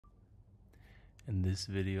In this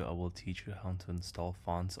video, I will teach you how to install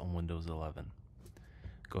fonts on Windows 11.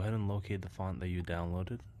 Go ahead and locate the font that you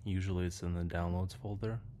downloaded. Usually it's in the downloads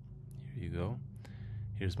folder. Here you go.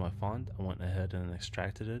 Here's my font. I went ahead and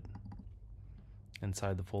extracted it.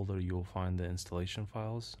 Inside the folder, you will find the installation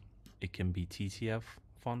files. It can be TTF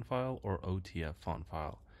font file or OTF font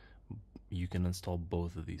file. You can install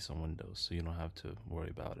both of these on Windows, so you don't have to worry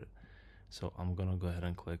about it. So I'm gonna go ahead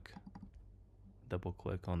and double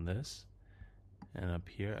click on this. And up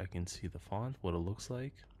here I can see the font, what it looks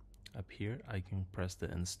like. Up here I can press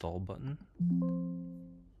the install button.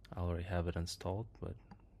 I already have it installed, but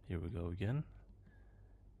here we go again.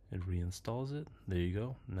 It reinstalls it. There you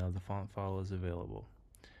go. Now the font file is available.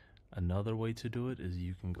 Another way to do it is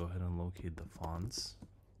you can go ahead and locate the fonts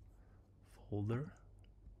folder.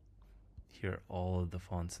 Here are all of the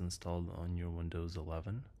fonts installed on your Windows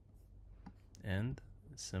 11. And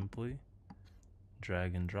simply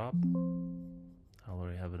drag and drop. I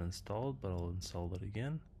already have it installed, but I'll install it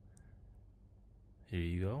again. Here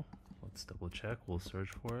you go. Let's double check. We'll search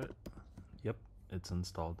for it. Yep, it's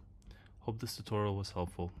installed. Hope this tutorial was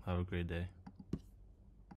helpful. Have a great day.